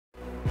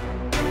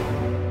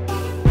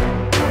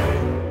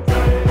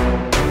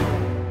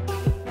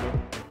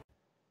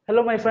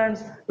Hello, my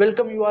friends.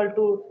 Welcome you all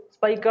to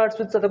Spy Cards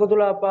with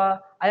Sathakatulapa.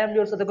 I am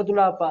your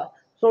Sathakatulapa.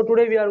 So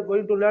today we are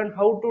going to learn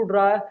how to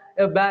draw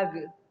a bag,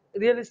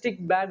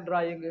 realistic bag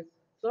drawing.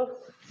 So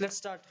let's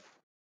start.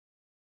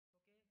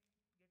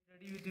 Get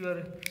ready with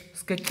your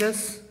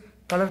sketches,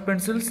 color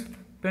pencils,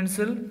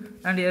 pencil,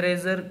 and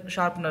eraser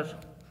sharpener.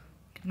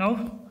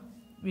 Now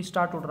we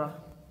start to draw.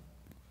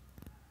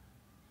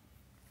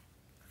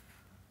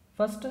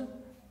 First,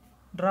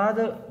 draw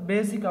the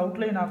basic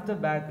outline of the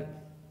bag.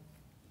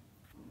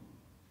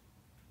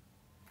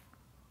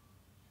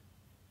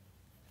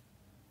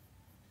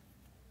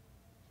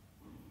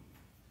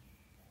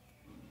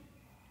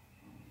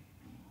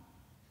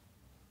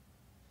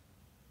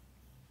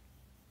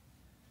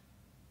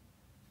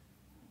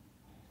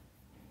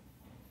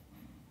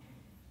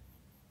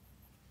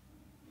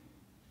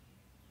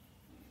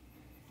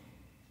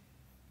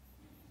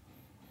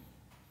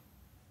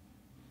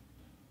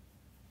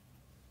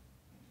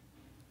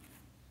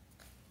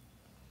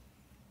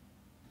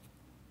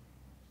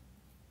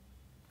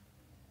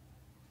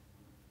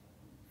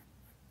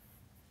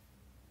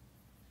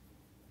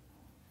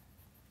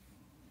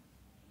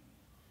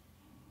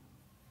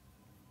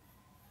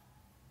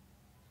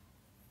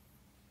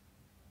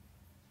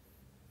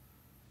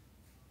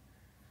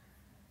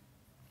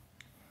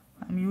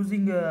 I'm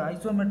using a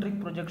isometric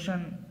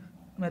projection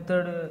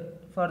method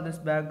for this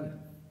bag.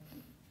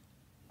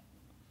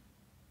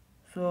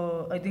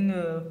 So I think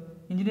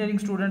engineering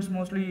students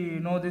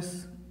mostly know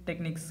this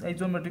techniques,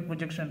 isometric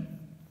projection.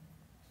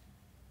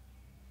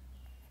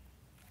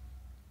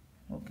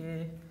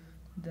 Okay,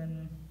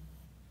 then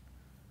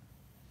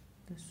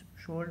this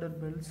shoulder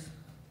belts.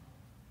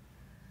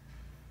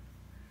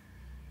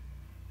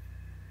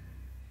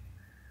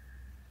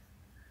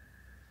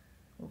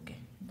 Okay,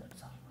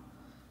 that's all.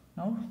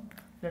 Now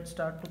let's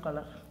start to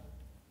color.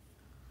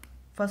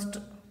 First,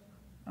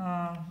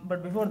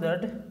 but before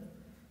that,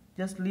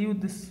 just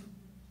leave this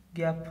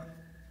gap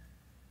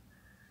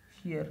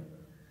here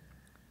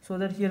so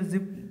that here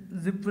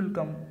zip will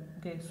come.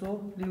 Okay,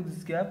 so leave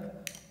this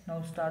gap.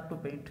 Now start to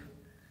paint.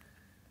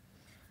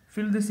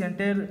 Fill this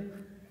entire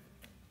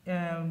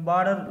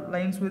border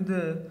lines with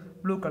the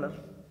blue color.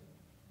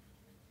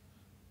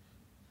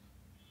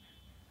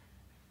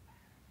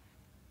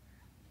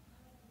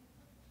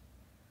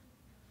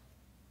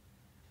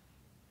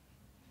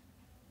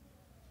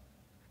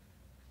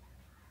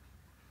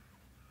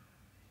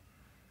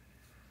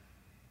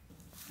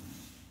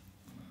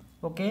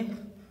 Okay,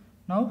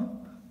 now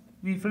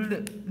we filled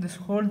this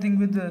whole thing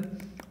with the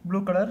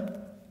blue color.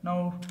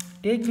 Now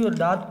take your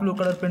dark blue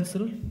color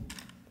pencil,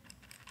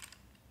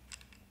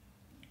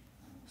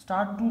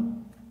 start to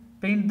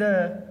paint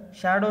the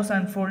shadows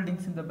and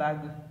foldings in the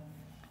bag.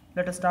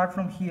 Let us start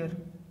from here.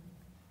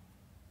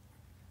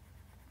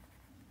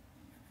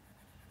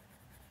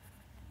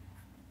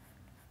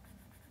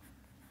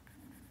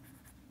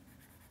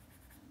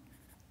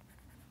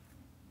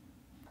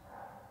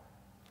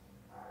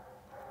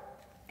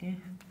 Okay,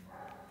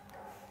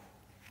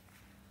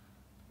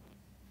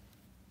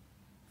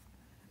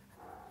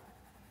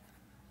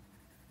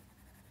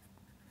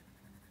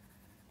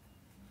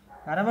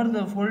 wherever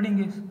the folding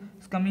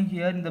is coming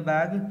here in the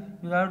bag,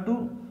 you have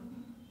to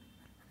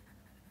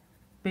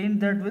paint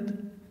that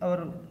with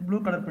our blue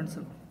color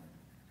pencil.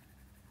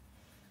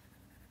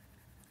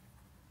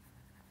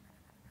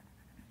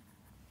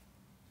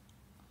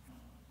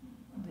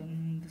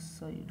 Then this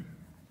side,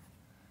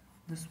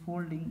 this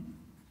folding.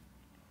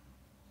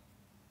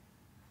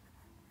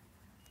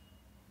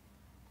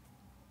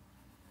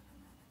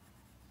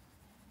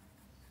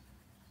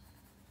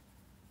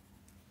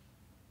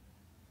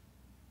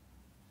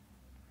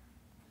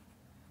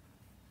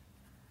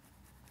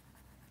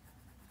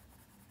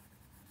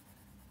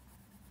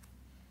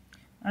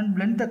 And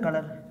blend the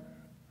color.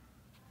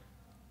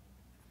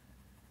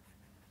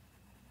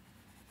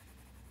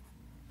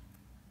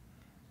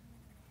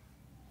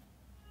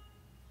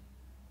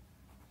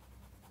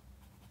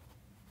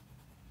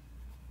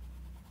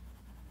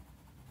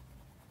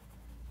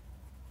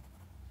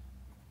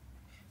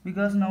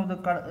 Because now the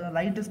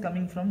light is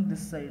coming from this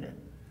side,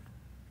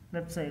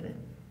 left side,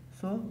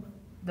 so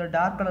the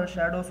dark color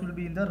shadows will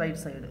be in the right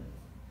side.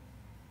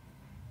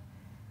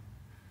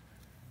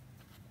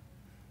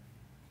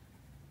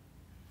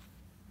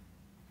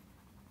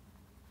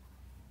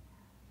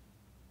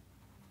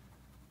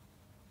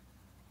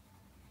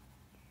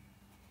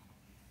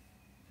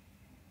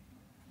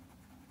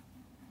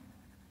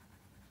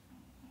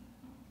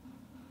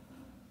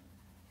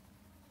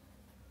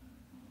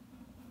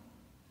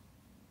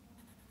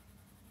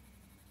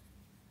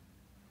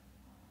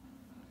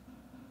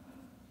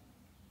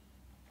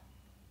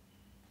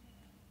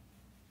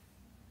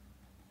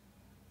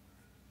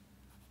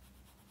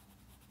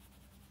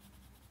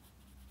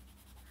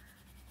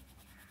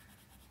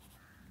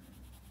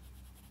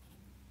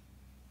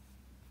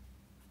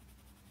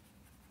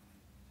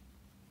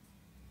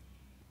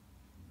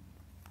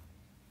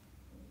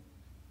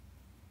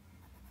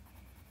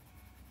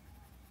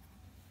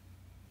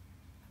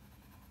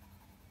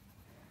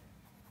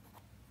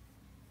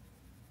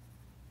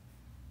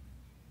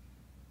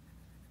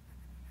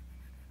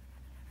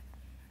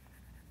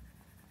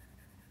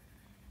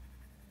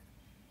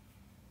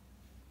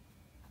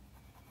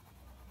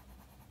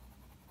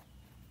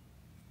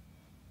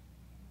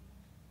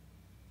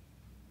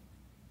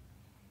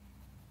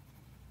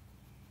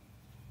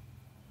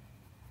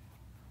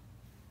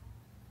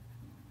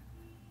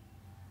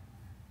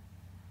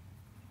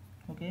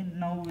 Okay,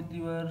 now with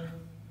your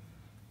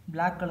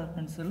black color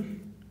pencil,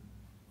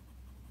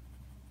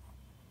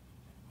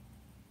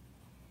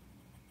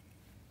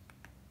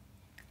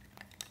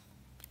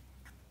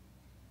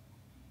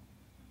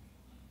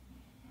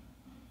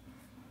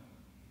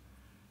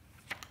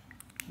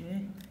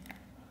 okay,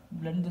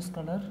 blend this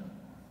color.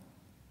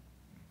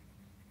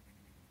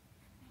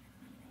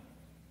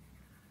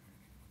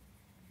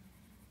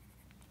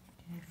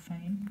 Okay,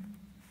 fine.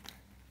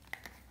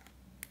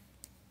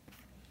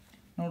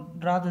 Now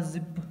draw the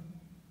zip.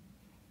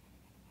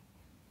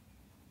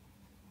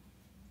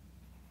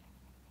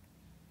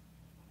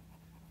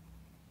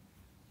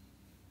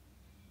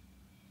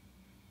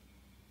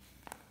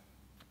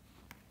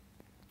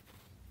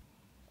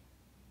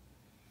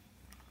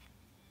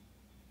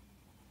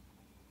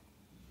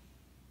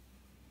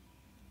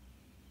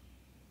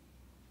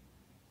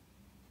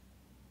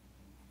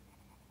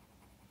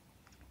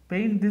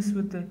 Paint this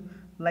with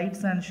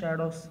lights and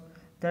shadows.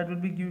 That will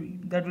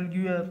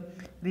give a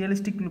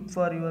realistic look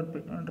for your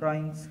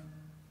drawings.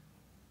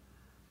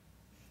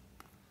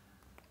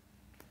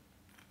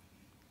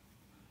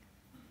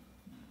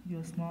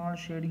 Your small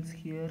shadings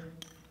here.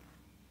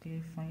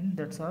 Okay, fine,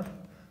 that's all.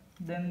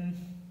 Then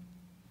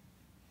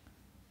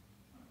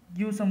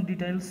give some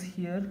details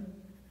here.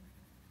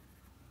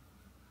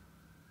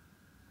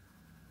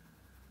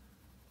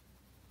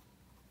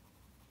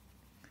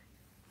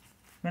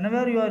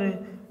 Whenever you are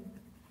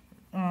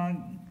uh,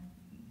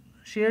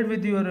 shade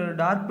with your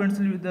dark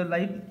pencil with the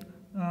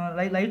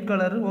light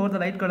color over the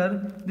light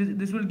color,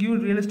 this will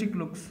give realistic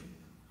looks.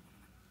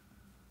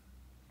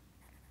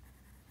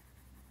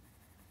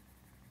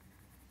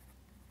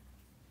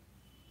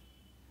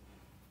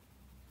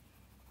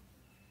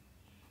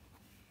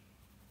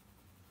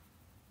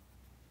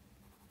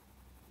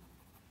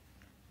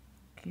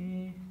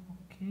 Okay,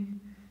 okay.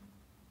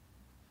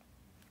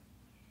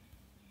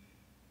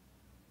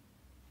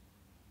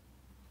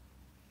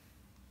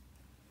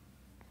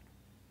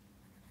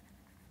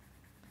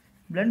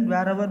 Blend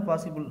wherever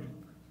possible.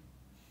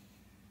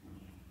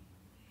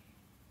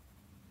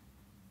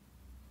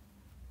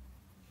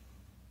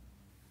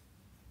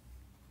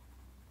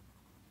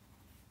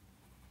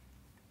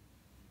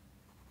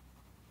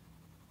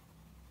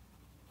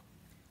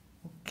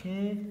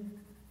 Okay.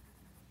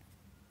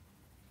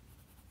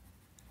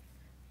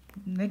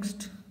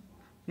 Next,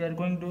 we are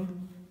going to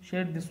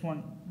shade this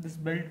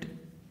belt.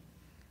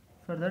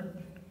 For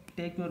that,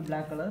 take your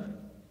black color.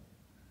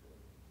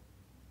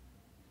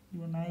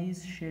 Your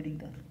nice shading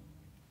there.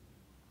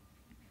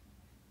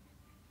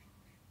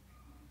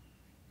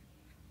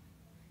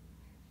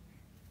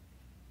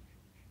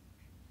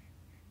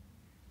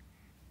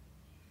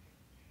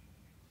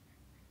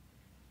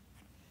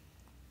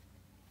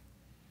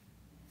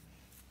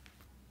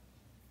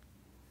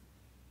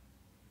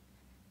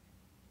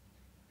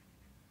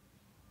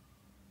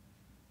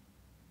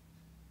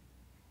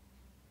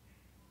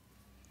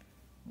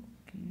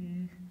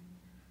 Okay.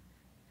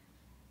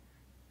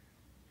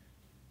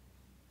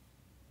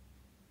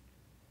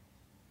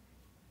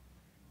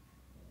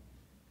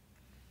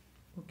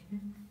 Okay.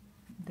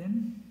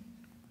 Then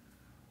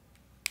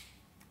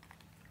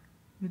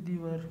with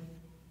your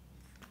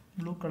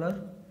blue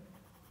color,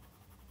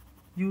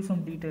 use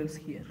some details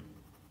here,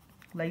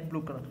 light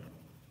blue color,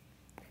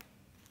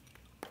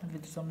 and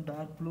with some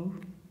dark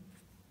blue.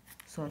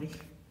 Sorry.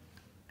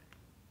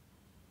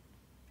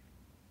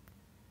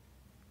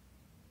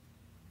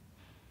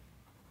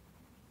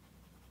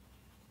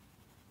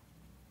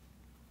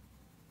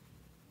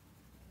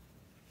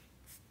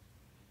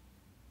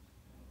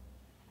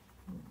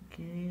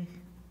 Okay.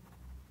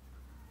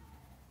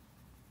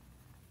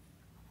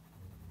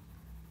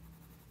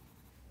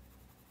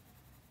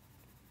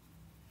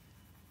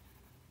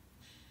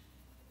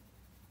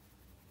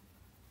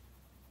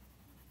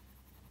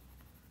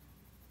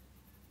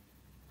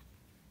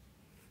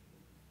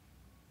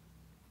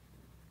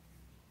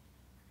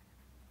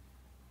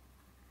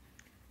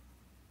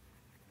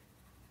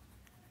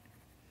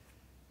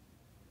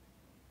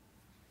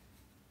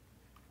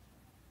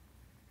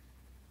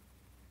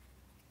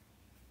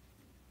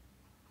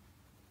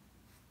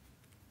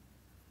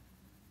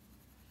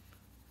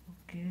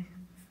 Okay,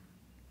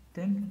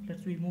 then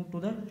let's we move to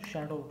the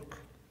shadow work.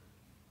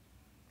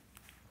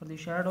 For the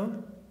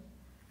shadow,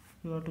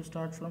 you have to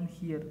start from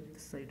here,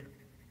 this side.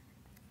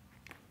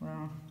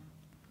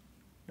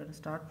 Let us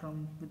start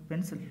from with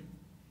pencil.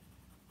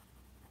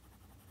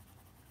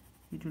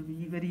 It will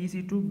be very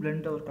easy to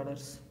blend our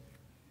colors.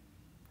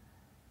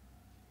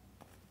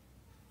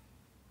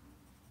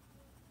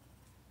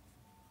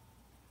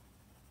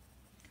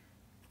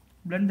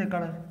 Blend the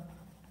color.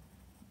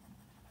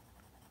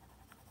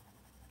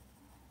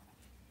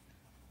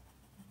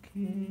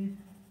 Okay.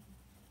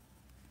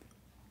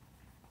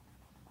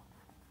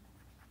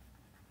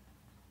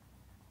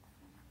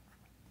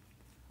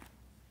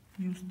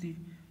 Use the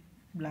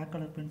black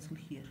color pencil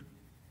here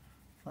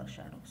for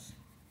shadows.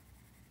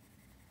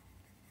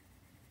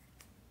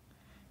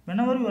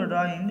 Whenever you are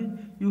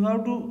drawing, you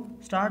have to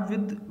start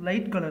with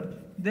light color,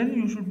 then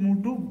you should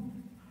move to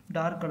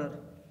dark color.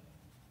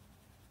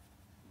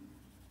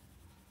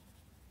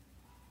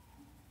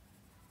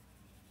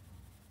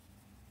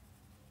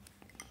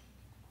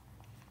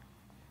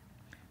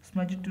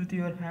 smudge it with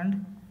your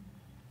hand.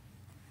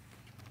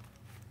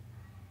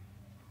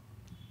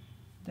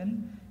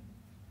 Then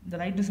the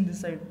light is in this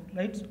side,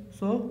 right?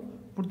 So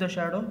put the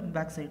shadow in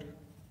back side.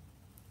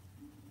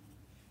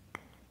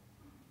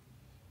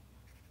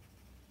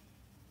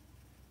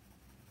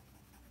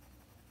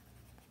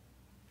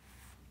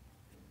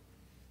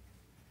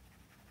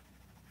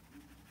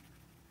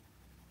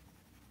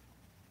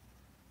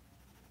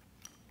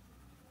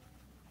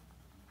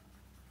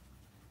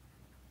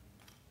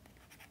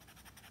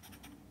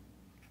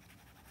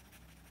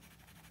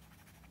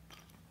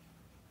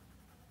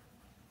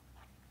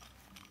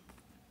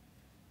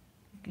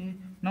 Okay,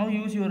 now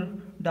use your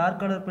dark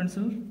color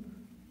pencil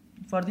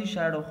for the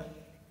shadow.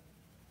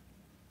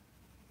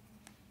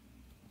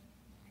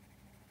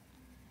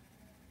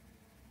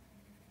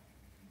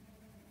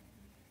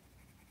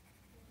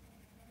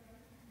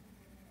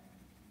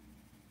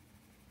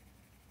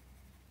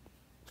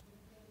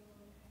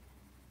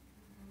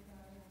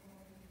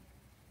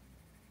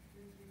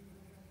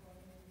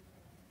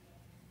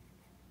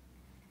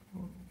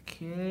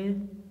 Okay.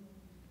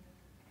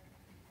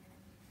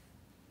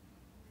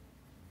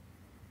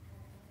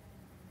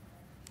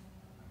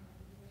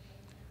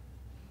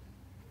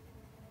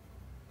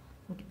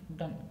 Okay,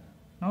 done.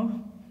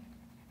 Now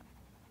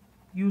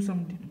use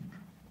some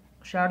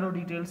shadow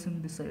details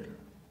in this side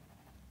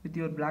with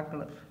your black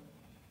color.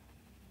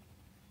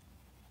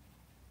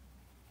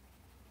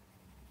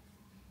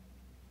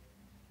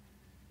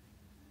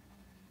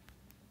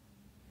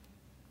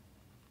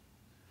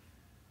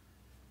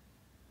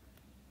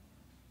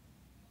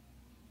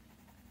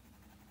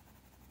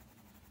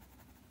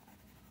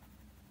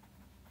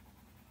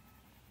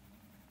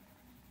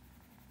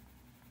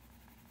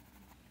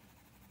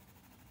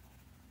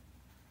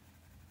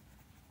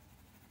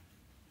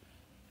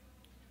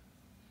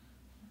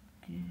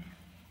 Okay.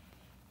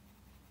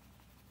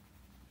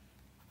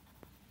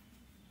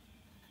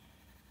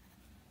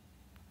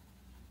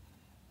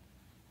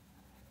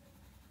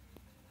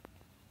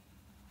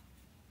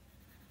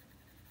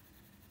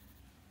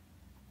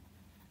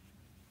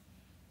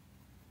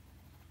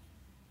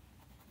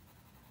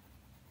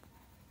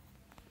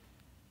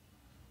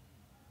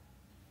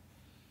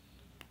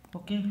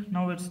 Okay,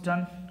 now it's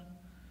done.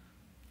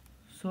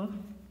 So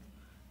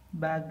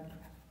bag,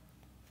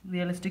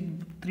 realistic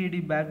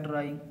 3D bag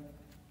drawing.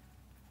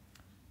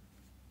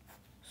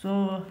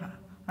 So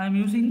I am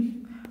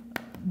using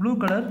blue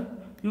color.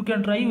 You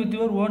can try with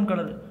your own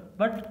color,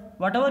 but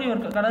whatever your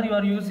color you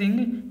are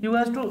using, you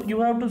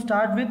have to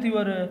start with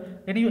your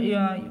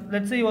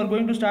let's say you are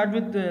going to start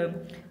with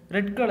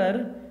red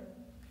color.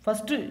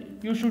 First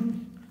you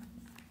should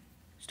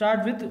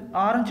start with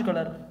orange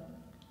color.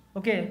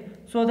 Okay,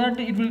 so that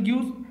it will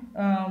give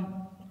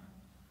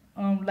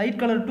light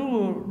color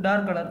to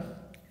dark color.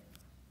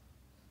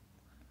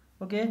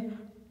 Okay,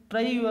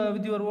 try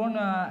with your own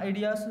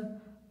ideas.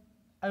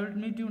 I will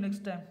meet you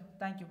next time.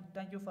 Thank you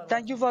for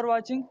Thank you watching. for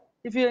watching.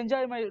 If you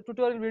enjoy my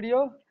tutorial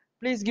video,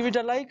 please give it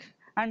a like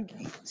and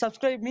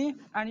subscribe me,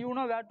 and you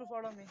know where to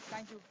follow me.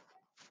 Thank you.